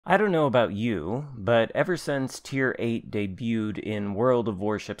I don't know about you, but ever since Tier 8 debuted in World of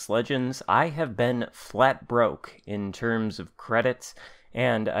Warships Legends, I have been flat broke in terms of credits,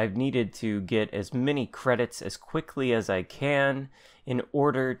 and I've needed to get as many credits as quickly as I can in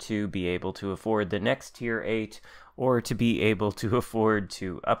order to be able to afford the next Tier 8, or to be able to afford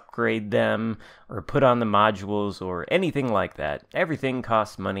to upgrade them, or put on the modules, or anything like that. Everything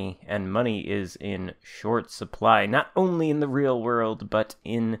costs money, and money is in short supply, not only in the real world, but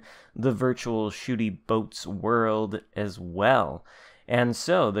in the virtual shooty boats world as well. And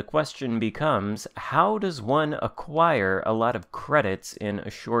so the question becomes, how does one acquire a lot of credits in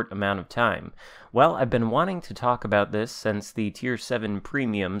a short amount of time? Well, I've been wanting to talk about this since the Tier 7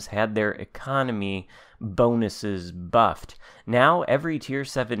 premiums had their economy bonuses buffed. Now, every Tier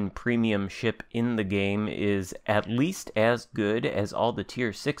 7 premium ship in the game is at least as good as all the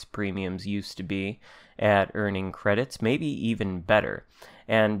Tier 6 premiums used to be at earning credits, maybe even better.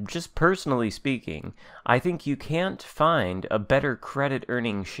 And just personally speaking, I think you can't find a better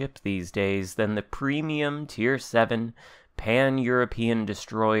credit-earning ship these days than the premium Tier 7 Pan-European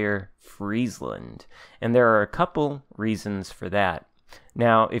destroyer Friesland. And there are a couple reasons for that.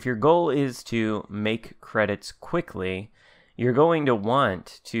 Now, if your goal is to make credits quickly, you're going to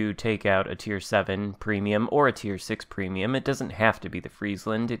want to take out a Tier 7 premium or a Tier 6 premium. It doesn't have to be the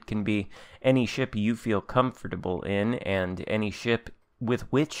Friesland. It can be any ship you feel comfortable in and any ship with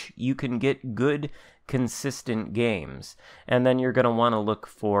which you can get good, consistent games. And then you're going to want to look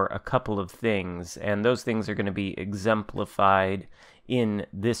for a couple of things, and those things are going to be exemplified in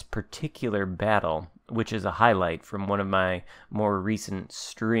this particular battle, which is a highlight from one of my more recent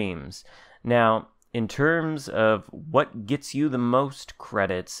streams. Now, in terms of what gets you the most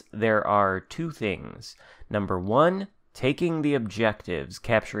credits, there are two things. Number one, taking the objectives,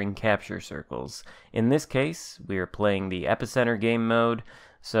 capturing capture circles. In this case, we are playing the Epicenter game mode,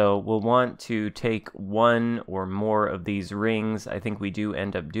 so we'll want to take one or more of these rings. I think we do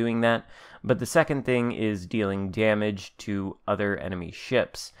end up doing that. But the second thing is dealing damage to other enemy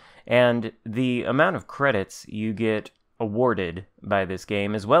ships. And the amount of credits you get awarded by this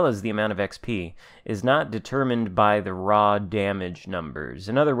game, as well as the amount of XP, is not determined by the raw damage numbers.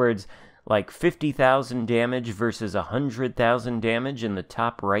 In other words, like 50,000 damage versus 100,000 damage in the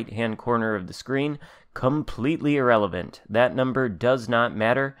top right-hand corner of the screen, completely irrelevant. That number does not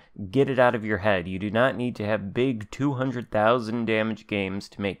matter. Get it out of your head. You do not need to have big 200,000 damage games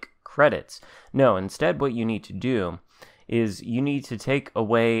to make credits. No, instead what you need to do is you need to take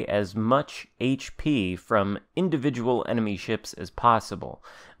away as much HP from individual enemy ships as possible,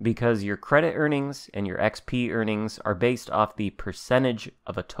 because your credit earnings and your XP earnings are based off the percentage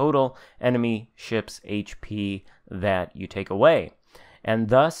of a total enemy ship's HP that you take away. And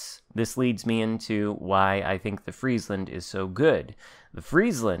thus, this leads me into why I think the Friesland is so good. The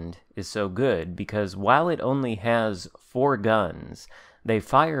Friesland is so good because while it only has 4 guns, they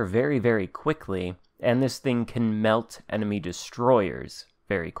fire very, very quickly, and this thing can melt enemy destroyers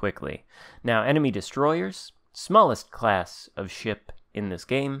very quickly. Now, enemy destroyers, smallest class of ship in this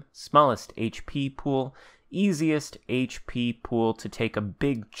game, smallest HP pool, easiest HP pool to take a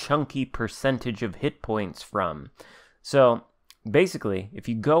big chunky percentage of hit points from. So, basically, if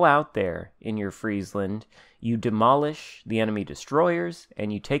you go out there in your Friesland, you demolish the enemy destroyers,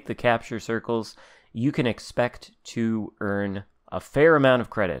 and you take the capture circles, you can expect to earn a fair amount of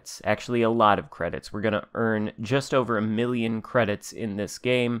credits, actually a lot of credits. We're going to earn just over 1 million credits in this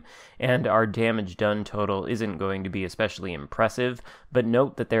game, and our damage done total isn't going to be especially impressive, but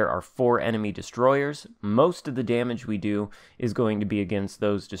note that there are 4 enemy destroyers. Most of the damage we do is going to be against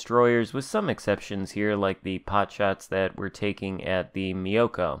those destroyers, with some exceptions here, like the pot shots that we're taking at the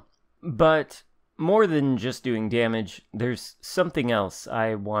Miyoko. But more than just doing damage, there's something else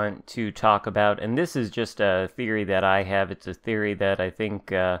I want to talk about, and this is just a theory that I have. It's a theory that I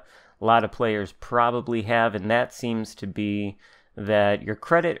think a lot of players probably have, and that seems to be that your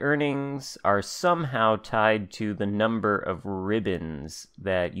credit earnings are somehow tied to the number of ribbons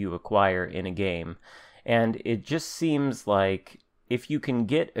that you acquire in a game. And it just seems like if you can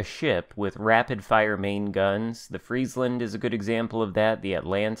get a ship with rapid-fire main guns, the Friesland is a good example of that, the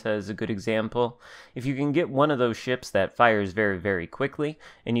Atlanta is a good example. If you can get one of those ships that fires very, very quickly,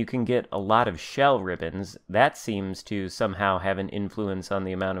 and you can get a lot of shell ribbons, that seems to somehow have an influence on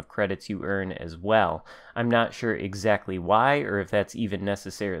the amount of credits you earn as well. I'm not sure exactly why, or if that's even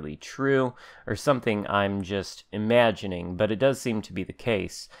necessarily true, or something I'm just imagining, but it does seem to be the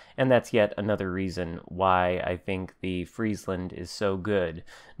case, and that's yet another reason why I think the Friesland is so good.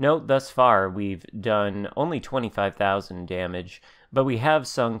 Note, thus far, we've done only 25,000 damage, but we have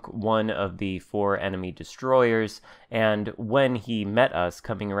sunk one of the 4 enemy destroyers, and when he met us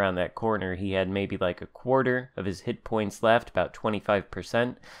coming around that corner, he had maybe like a quarter of his hit points left, about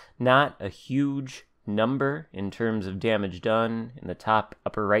 25%. Not a huge number in terms of damage done in the top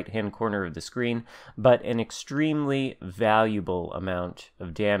upper right hand corner of the screen, but an extremely valuable amount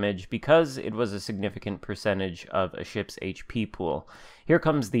of damage because it was a significant percentage of a ship's HP pool. Here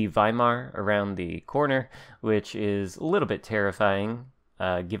comes the Weimar around the corner, which is a little bit terrifying.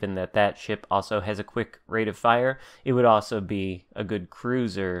 Given that that ship also has a quick rate of fire, it would also be a good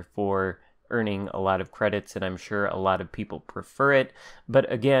cruiser for earning a lot of credits, and I'm sure a lot of people prefer it. But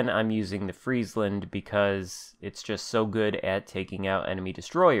again, I'm using the Friesland because it's just so good at taking out enemy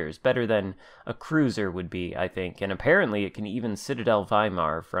destroyers, better than a cruiser would be, I think. And apparently it can even Citadel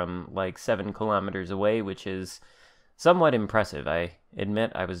Weimar from like 7 kilometers away, which is somewhat impressive. I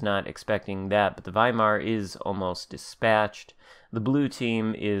admit I was not expecting that, but the Weimar is almost dispatched. The blue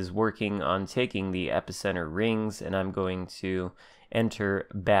team is working on taking the epicenter rings, and I'm going to enter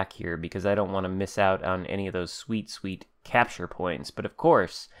back here because I don't want to miss out on any of those sweet capture points. But of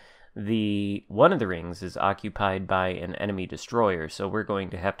course, one of the rings is occupied by an enemy destroyer, so we're going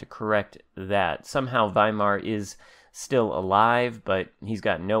to have to correct that. Somehow Weimar is still alive, but he's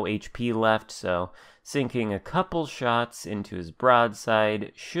got no HP left, so sinking a couple shots into his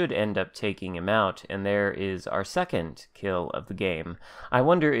broadside should end up taking him out, and there is our second kill of the game. I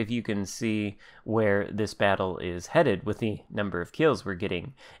wonder if you can see where this battle is headed with the number of kills we're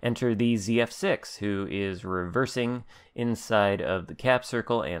getting. Enter the ZF6, who is reversing inside of the cap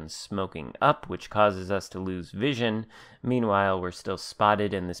circle and smoking up, which causes us to lose vision. Meanwhile, we're still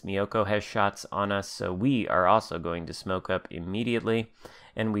spotted, and this Miyoko has shots on us, so we are also going to smoke up immediately.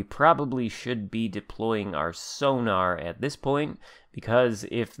 And we probably should be deploying our sonar at this point, because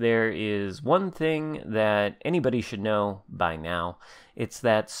if there is one thing that anybody should know by now, it's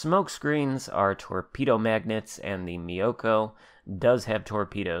that smoke screens are torpedo magnets, and the Miyoko does have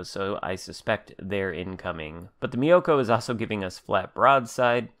torpedoes, so I suspect they're incoming. But the Miyoko is also giving us flat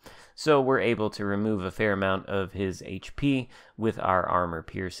broadside, so we're able to remove a fair amount of his HP with our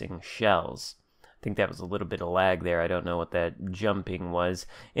armor-piercing shells. I think that was a little bit of lag there. I don't know what that jumping was.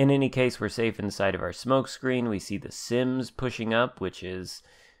 In any case, we're safe inside of our smoke screen. We see the Sims pushing up, which is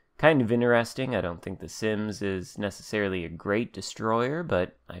kind of interesting. I don't think the Sims is necessarily a great destroyer,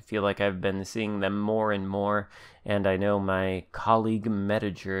 but I feel like I've been seeing them more and more, and I know my colleague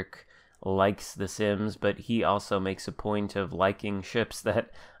Metajerk likes the Sims, but he also makes a point of liking ships that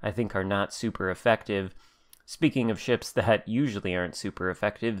I think are not super effective. Speaking of ships that usually aren't super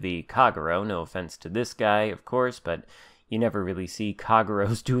effective, the Kagero, no offense to this guy, of course, but you never really see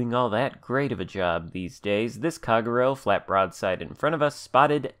Kageros doing all that great of a job these days. This Kagero, flat broadside in front of us,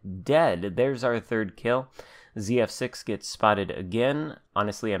 spotted dead. There's our third kill. ZF6 gets spotted again.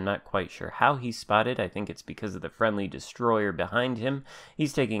 Honestly, I'm not quite sure how he's spotted. I think it's because of the friendly destroyer behind him.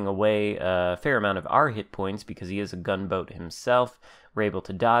 He's taking away a fair amount of our hit points because he is a gunboat himself. We're able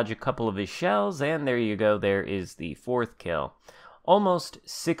to dodge a couple of his shells, and there you go, there is the fourth kill. Almost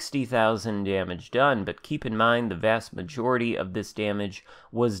 60,000 damage done, but keep in mind the vast majority of this damage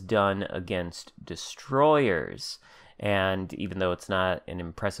was done against destroyers. And even though it's not an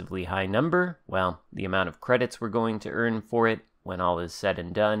impressively high number, well, the amount of credits we're going to earn for it when all is said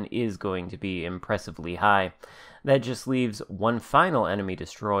and done is going to be impressively high. That just leaves one final enemy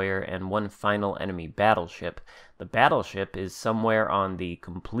destroyer and one final enemy battleship. The battleship is somewhere on the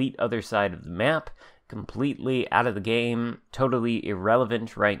complete other side of the map, completely out of the game, totally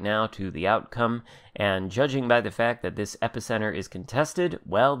irrelevant right now to the outcome, and judging by the fact that this epicenter is contested,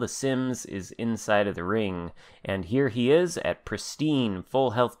 well, the Sims is inside of the ring, and here he is at pristine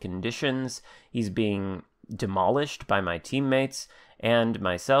full health conditions. He's being demolished by my teammates and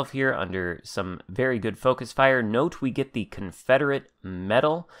myself here under some very good focus fire. Note we get the Confederate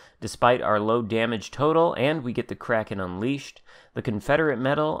medal despite our low damage total, and we get the Kraken Unleashed. The Confederate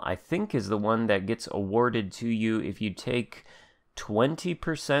medal, I think, is the one that gets awarded to you if you take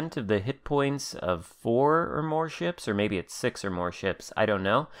 20% of the hit points of 4 or more ships, or maybe it's 6 or more ships, I don't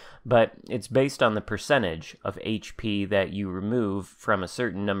know, but it's based on the percentage of HP that you remove from a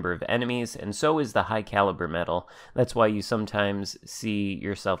certain number of enemies, and so is the high caliber medal. That's why you sometimes see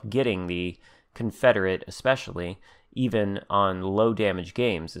yourself getting the Confederate, especially, even on low damage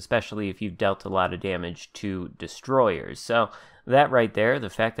games, especially if you've dealt a lot of damage to destroyers. So that right there, the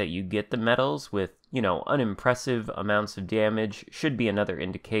fact that you get the medals with, unimpressive amounts of damage should be another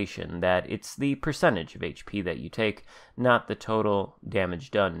indication that it's the percentage of HP that you take, not the total damage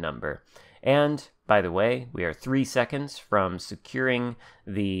done number. And by the way, we are 3 seconds from securing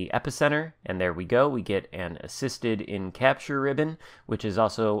the epicenter, and there we go. We get an assisted in capture ribbon, which is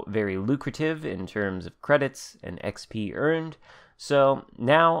also very lucrative in terms of credits and XP earned. So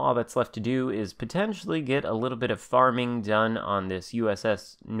now all that's left to do is potentially get a little bit of farming done on this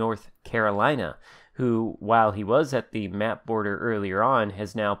USS North Carolina, who, while he was at the map border earlier on,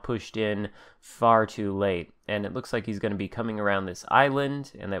 has now pushed in far too late. And it looks like he's going to be coming around this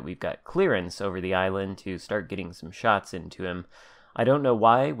island, and that we've got clearance over the island to start getting some shots into him. I don't know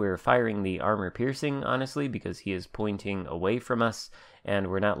why we're firing the armor piercing, honestly, because he is pointing away from us, and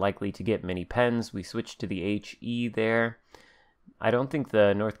we're not likely to get many pens. We switched to the HE there. I don't think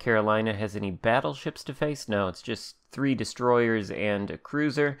the North Carolina has any battleships to face. No, it's just 3 destroyers and a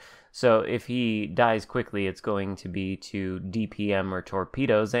cruiser. So if he dies quickly, it's going to be to DPM or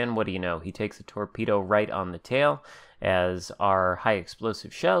torpedoes. And what do you know? He takes a torpedo right on the tail as our high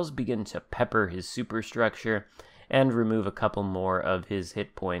explosive shells begin to pepper his superstructure and remove a couple more of his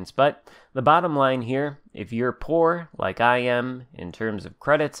hit points. But the bottom line here, if you're poor, like I am, in terms of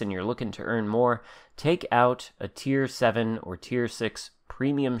credits and you're looking to earn more, take out a Tier 7 or Tier 6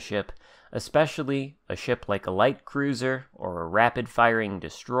 premium ship, especially a ship like a light cruiser or a rapid-firing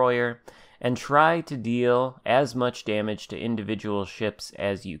destroyer, and try to deal as much damage to individual ships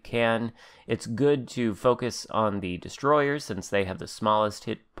as you can. It's good to focus on the destroyers since they have the smallest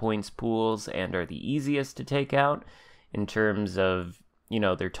hit points pools and are the easiest to take out in terms of,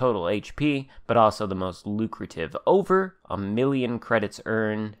 their total HP, but also the most lucrative. Over 1 million credits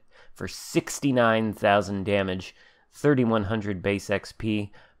earned for 69,000 damage, 3,100 base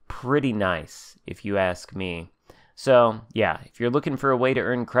XP. Pretty nice, if you ask me. So, yeah, if you're looking for a way to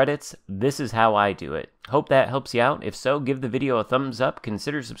earn credits, this is how I do it. Hope that helps you out. If so, give the video a thumbs up,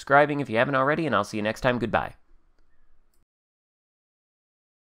 consider subscribing if you haven't already, and I'll see you next time. Goodbye.